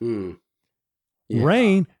outages. Yeah.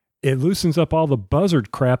 Rain, it loosens up all the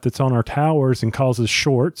buzzard crap that's on our towers and causes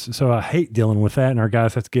shorts. So I hate dealing with that. And our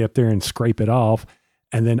guys have to get up there and scrape it off.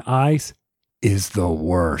 And then ice is the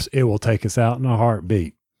worst. It will take us out in a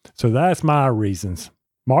heartbeat. So that's my reasons.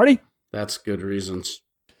 Marty? That's good reasons.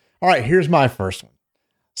 All right, here's my first one.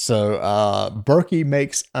 So Berkey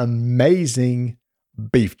makes amazing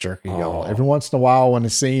beef jerky, y'all. Every once in a while when I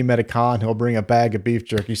see him at a con, he'll bring a bag of beef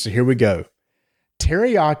jerky. So here we go.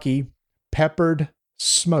 Teriyaki peppered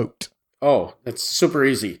smoked. Oh, that's super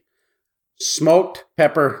easy. Smoked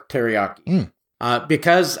pepper teriyaki.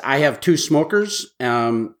 Because I have 2 smokers,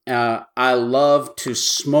 I love to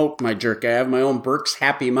smoke my jerky. I have my own Burke's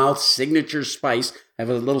Happy Mouth signature spice. I have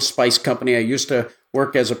a little spice company. I used to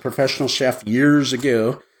work as a professional chef years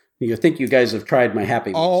ago. You think you guys have tried my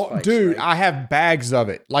Happy Mouth spice, dude, right? I have bags of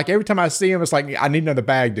it. Like every time I see them, it's like, I need another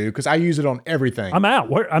bag, dude, because I use it on everything. I'm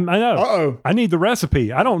out. I know. Uh-oh. I need the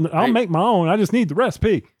recipe. I'll make my own. I just need the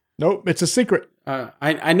recipe. Nope, it's a secret.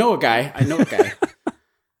 I know a guy.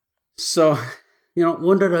 So,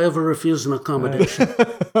 when did I ever refuse an accommodation?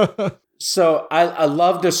 So I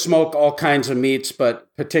love to smoke all kinds of meats,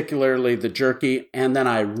 but particularly the jerky. And then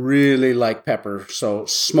I really like pepper. So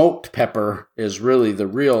smoked pepper is really the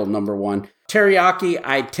real number 1. Teriyaki,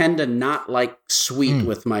 I tend to not like sweet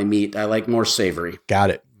with my meat. I like more savory.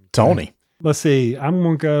 Got it. Tony. Let's see. I'm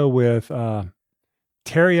going to go with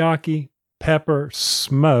teriyaki, pepper,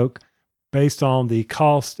 smoke based on the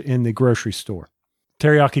cost in the grocery store.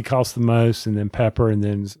 Teriyaki costs the most, and then pepper, and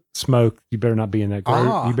then smoke. You better not be in that.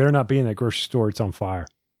 You better not be in that grocery store. It's on fire.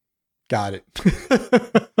 Got it.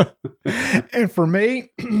 And for me,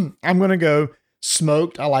 I'm going to go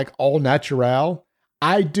smoked. I like all natural.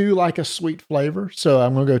 I do like a sweet flavor, so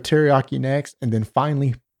I'm going to go teriyaki next, and then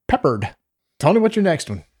finally peppered. Tony, what's your next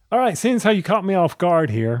one? All right. Seeing as how you caught me off guard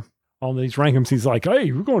here on these rankums, he's like,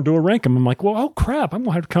 "Hey, we're going to do a rankum." I'm like, "Well, oh crap! I'm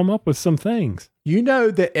going to have to come up with some things." You know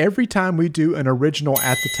that every time we do an original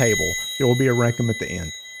at the table, there will be a rankum at the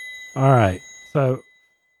end. All right. So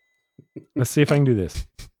let's see if I can do this.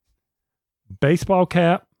 Baseball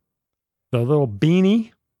cap, the little beanie,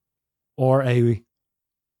 or a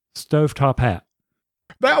stovetop hat.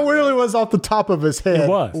 That really was off the top of his head. It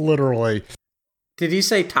was. Literally. Did he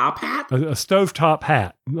say top hat? A stovetop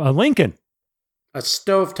hat. A Lincoln. A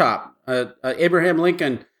stovetop. Abraham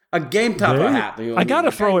Lincoln. A game top hat. I got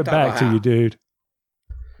to throw it back to you, dude.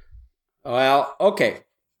 Well, okay.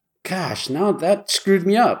 Gosh, now that screwed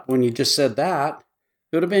me up when you just said that.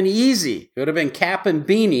 It would have been easy. It would have been cap and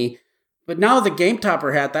beanie. But now the game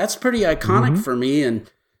topper hat, that's pretty iconic for me. And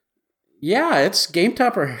yeah, it's game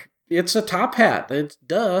topper. It's a top hat. It's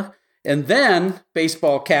duh. And then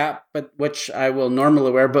baseball cap, but which I will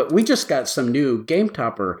normally wear. But we just got some new game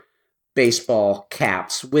topper baseball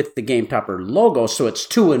caps with the Game Topper logo, so it's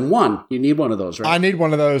 2 in 1. You need one of those, right? I need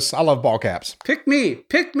one of those. I love ball caps. Pick me.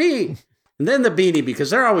 And then the beanie, because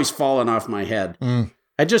they're always falling off my head.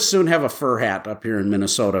 I just soon have a fur hat up here in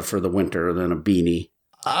Minnesota for the winter than a beanie.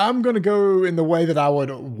 I'm going to go in the way that I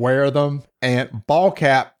would wear them. And ball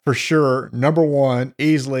cap, for sure, number 1,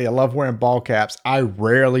 easily. I love wearing ball caps. I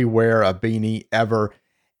rarely wear a beanie ever.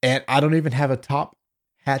 And I don't even have a top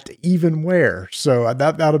hat to even wear. So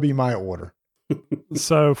that'll be my order.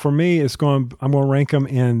 So for me, I'm going to rank them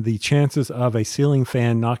in the chances of a ceiling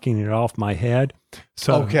fan knocking it off my head.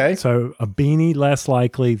 So, okay. So a beanie, less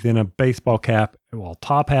likely than a baseball cap. Well,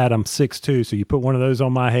 top hat, I'm 6'2", so you put one of those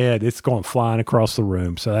on my head, it's going flying across the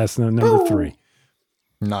room. So that's number 3.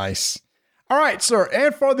 Nice. All right, sir.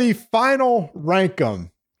 And for the final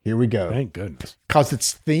rankum, here we go. Thank goodness. Because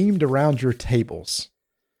it's themed around your tables.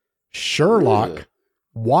 Sherlock,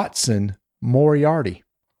 Watson, Moriarty.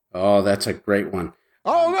 Oh, that's a great one.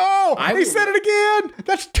 Oh, no. He said it again.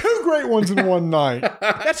 That's 2 great ones in one night.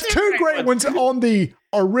 That's 2 great ones on the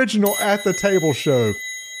original At the Table show.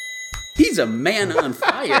 He's a man on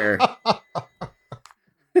fire.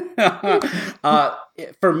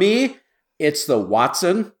 For me, it's the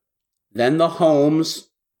Watson, then the Holmes,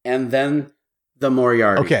 and then the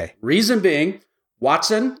Moriarty. Okay. Reason being,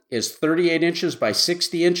 Watson is 38 inches by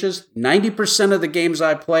 60 inches. 90% of the games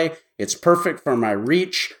I play, it's perfect for my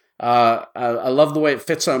reach. I love the way it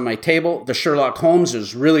fits on my table. The Sherlock Holmes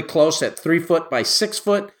is really close at 3 foot by 6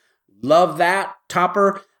 foot. Love that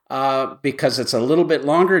topper because it's a little bit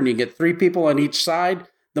longer and you get 3 people on each side.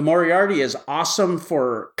 The Moriarty is awesome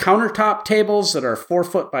for countertop tables that are 4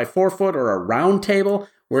 foot by 4 foot or a round table.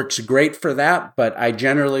 Works great for that, but I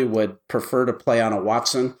generally would prefer to play on a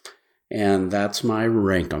Watson, and that's my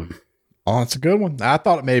rankum. Oh, that's a good one. I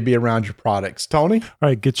thought it may be around your products. Tony? All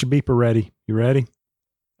right, get your beeper ready. You ready?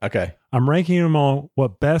 Okay. I'm ranking them on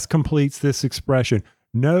what best completes this expression.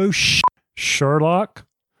 No Sherlock,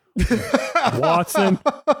 Watson,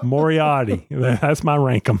 Moriarty. That's my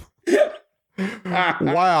rankum.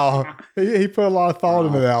 Wow. He put a lot of thought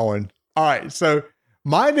into that one. All right. So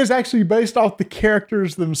mine is actually based off the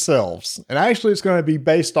characters themselves. And actually, it's going to be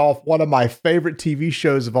based off one of my favorite TV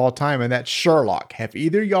shows of all time, and that's Sherlock. Have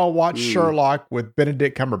either of y'all watched Sherlock with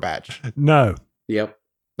Benedict Cumberbatch? No. Yep.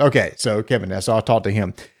 Okay. So Kevin, so I'll talk to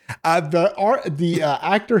him. The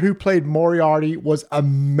actor who played Moriarty was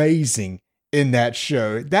amazing in that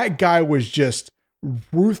show. That guy was just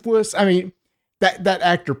ruthless. I mean, that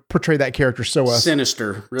actor portrayed that character so well.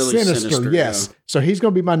 Sinister, really sinister. Yes. Yeah. So he's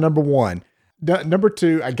going to be my number 1. Number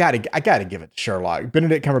 2, I gotta give it to Sherlock.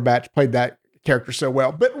 Benedict Cumberbatch played that character so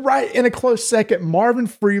well. But right in a close second, Marvin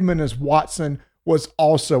Freeman as Watson was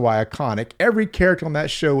also iconic. Every character on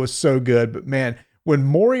that show was so good. But man, when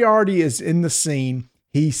Moriarty is in the scene,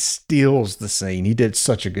 he steals the scene. He did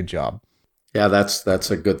such a good job. Yeah,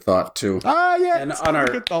 that's a good thought too. Yeah, and on our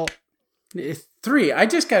good thought. 3, I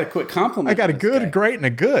just got a quick compliment. I got a good, a great, and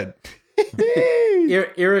a good.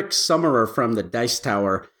 Eric Summerer from the Dice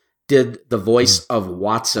Tower did the voice of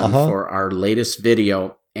Watson for our latest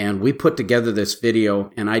video, and we put together this video,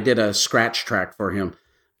 and I did a scratch track for him.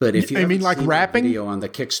 But if you mean like rapping video on the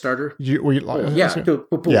Kickstarter,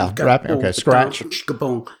 rapping. Okay, scratch.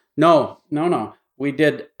 No. We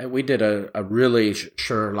did a really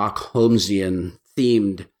Sherlock Holmesian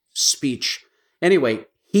themed speech. Anyway,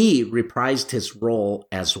 he reprised his role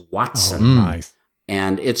as Watson. Oh, nice.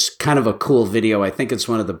 And it's kind of a cool video. I think it's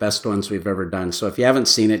one of the best ones we've ever done. So if you haven't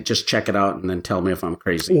seen it, just check it out and then tell me if I'm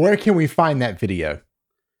crazy. Where can we find that video?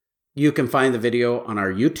 You can find the video on our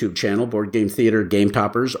YouTube channel, Board Game Theater Game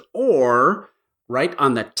Toppers, or right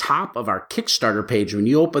on the top of our Kickstarter page. When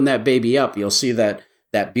you open that baby up, you'll see that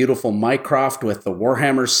beautiful Mycroft with the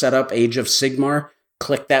Warhammer setup, Age of Sigmar.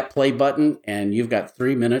 Click that play button, and you've got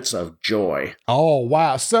 3 minutes of joy. Oh,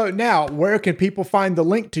 wow. So now, where can people find the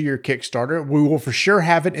link to your Kickstarter? We will for sure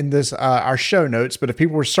have it in this our show notes, but if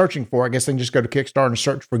people were searching for it, I guess they can just go to Kickstarter and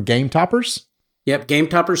search for Game Toppers? Yep, Game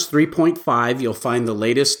Toppers 3.5. You'll find the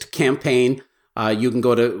latest campaign. You can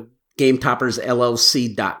go to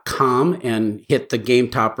GameToppersLLC.com and hit the Game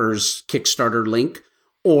Toppers Kickstarter link,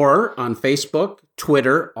 or on Facebook,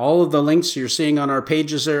 Twitter. All of the links you're seeing on our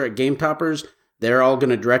pages there at Game Toppers, they're all going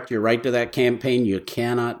to direct you right to that campaign. You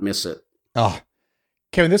cannot miss it. Oh,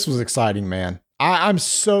 Kevin, this was exciting, man. I'm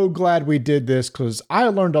so glad we did this because I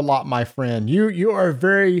learned a lot, my friend. You are a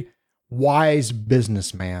very wise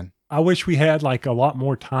businessman. I wish we had like a lot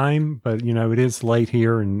more time, but it is late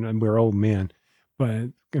here and we're old men.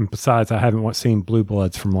 And besides, I haven't seen Blue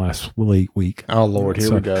Bloods from last week. Oh, Lord,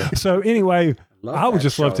 here we go. So anyway, I would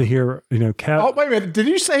just love to hear, Oh, wait a minute. Did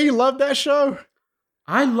you say he loved that show?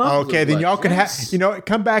 I love Okay, then y'all can have,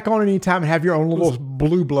 come back on anytime and have your own little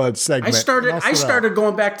Blue Blood segment. I started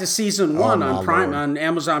going back to season 1 on Prime, on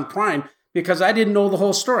Amazon Prime, because I didn't know the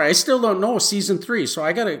whole story. I still don't know season 3, so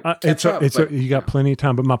I got to catch up. You got plenty of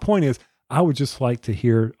time. But my point is, I would just like to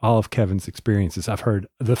hear all of Kevin's experiences. I've heard,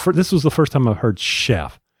 this was the first time I've heard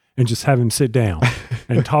Chef, and just have him sit down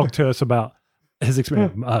and talk to us about his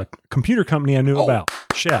experience. Computer company I knew about.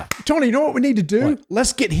 Chef. Tony, you know what we need to do? What?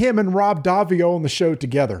 Let's get him and Rob Davio on the show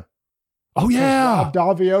together. Oh, yeah. Rob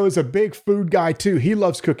Davio is a big food guy, too. He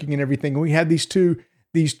loves cooking and everything. We had these two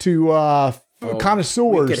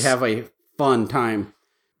connoisseurs. We could have a fun time.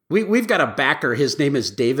 We've got a backer. His name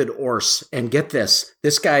is David Orse. And get this.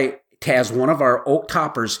 This guy has one of our oak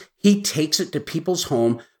toppers. He takes it to people's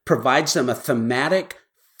home, provides them a thematic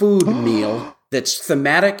food meal that's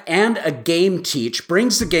thematic and a game teach,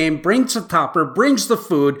 brings the game, brings the topper, brings the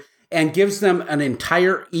food, and gives them an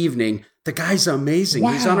entire evening. The guy's amazing.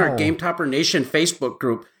 Wow. He's on our Game Topper Nation Facebook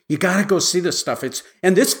group. You got to go see this stuff.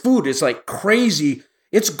 And this food is like crazy.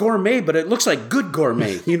 It's gourmet, but it looks like good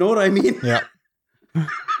gourmet. You know what I mean? Yeah.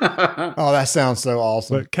 Oh, that sounds so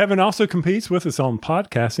awesome. But Kevin also competes with us on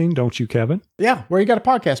podcasting, don't you, Kevin? Yeah. Where you got a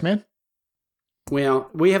podcast, man? Well,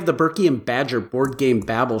 we have the Berkey and Badger Board Game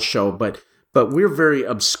Babble Show, but we're very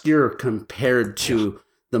obscure compared to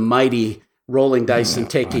the mighty Rolling Dice and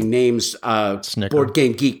Taking Names Board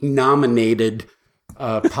Game Geek nominated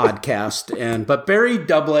podcast. But Barry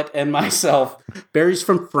Doublet and myself, Barry's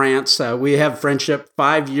from France. We have friendship.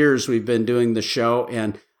 5 years we've been doing the show.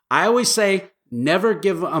 And I always say, never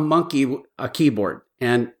give a monkey a keyboard.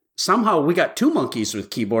 And somehow we got 2 monkeys with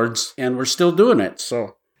keyboards and we're still doing it.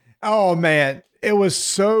 So, oh man, it was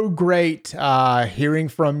so great hearing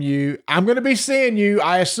from you. I'm going to be seeing you.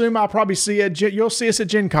 I assume I'll probably see you. You'll see us at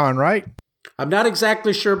Gen Con, right? I'm not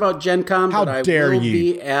exactly sure about Gen Con, but I will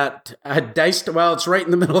be at Dice. Well, it's right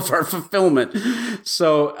in the middle of our fulfillment.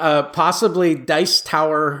 So possibly Dice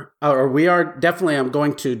Tower, or we are definitely, I'm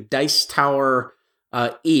going to Dice Tower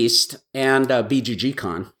East and BGG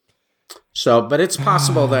Con. So, but it's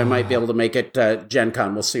possible that I might be able to make it Gen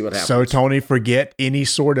Con. We'll see what happens. So, Tony, forget any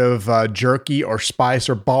sort of jerky or spice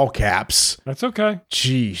or ball caps. That's okay.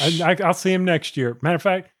 Jeez. I'll see him next year. Matter of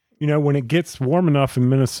fact, you know, when it gets warm enough in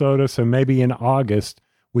Minnesota, so maybe in August,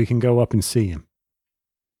 we can go up and see him.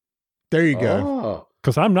 There you go.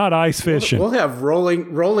 Because I'm not ice fishing. We'll have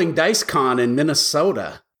rolling Dice Con in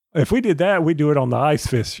Minnesota. If we did that, we'd do it on the ice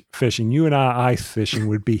fishing. You and I ice fishing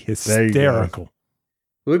would be hysterical.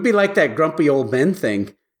 It would be like that grumpy old men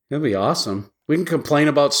thing. It'd be awesome. We can complain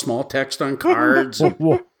about small text on cards,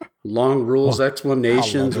 long rules,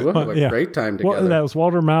 explanations. We'll have a great time together. Well, that was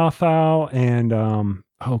Walter Matthau and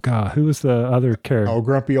oh god, who was the other character? Oh,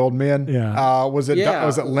 grumpy old men. Yeah. Was it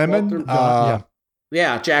Lemon?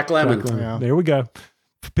 Yeah, Jack Lemmon. Yeah. There we go.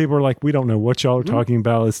 People are like, we don't know what y'all are talking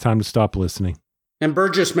about. It's time to stop listening. And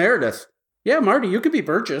Burgess Meredith. Yeah, Marty, you could be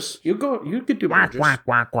Burgess. You could do Burgess. Quack,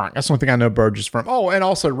 quack, quack. That's one thing I know Burgess from. Oh, and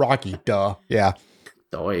also Rocky. Duh. Yeah.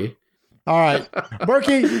 Doy. All right.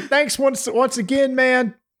 Berkey, thanks once again,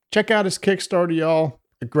 man. Check out his Kickstarter, y'all.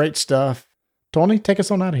 Great stuff. Tony, take us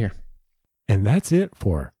on out of here. And that's it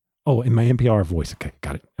for, in my NPR voice. Okay,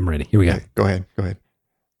 got it. I'm ready. Here we go. Okay, go ahead.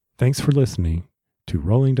 Thanks for listening to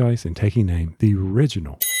Rolling Dice and Taking Name, the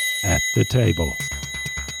original At the Table.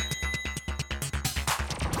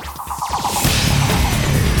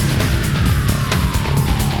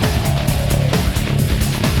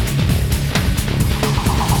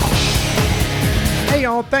 Hey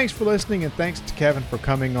y'all, thanks for listening and thanks to Kevin for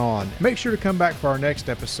coming on. Make sure to come back for our next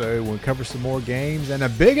episode when we cover some more games and a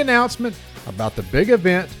big announcement about the big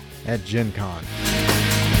event at Gen Con.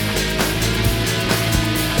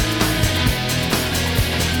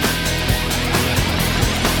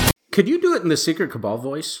 Could you do it in the Secret Cabal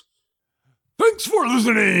voice? Thanks for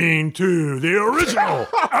listening to the original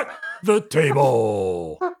At the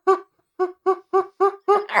Table.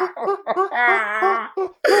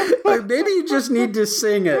 Maybe you just need to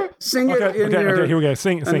sing it. Okay, here we go.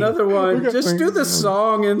 Sing another one. Just do the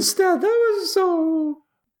song instead. That was so...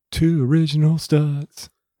 2 original studs.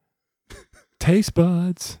 Taste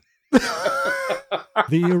buds.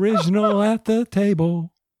 The original At the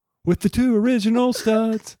Table. With the 2 original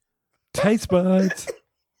studs. Taste buds.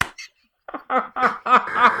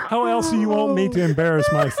 How else do you want me to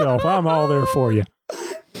embarrass myself? I'm all there for you.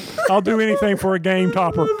 I'll do anything for a game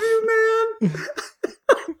topper. I love you, man.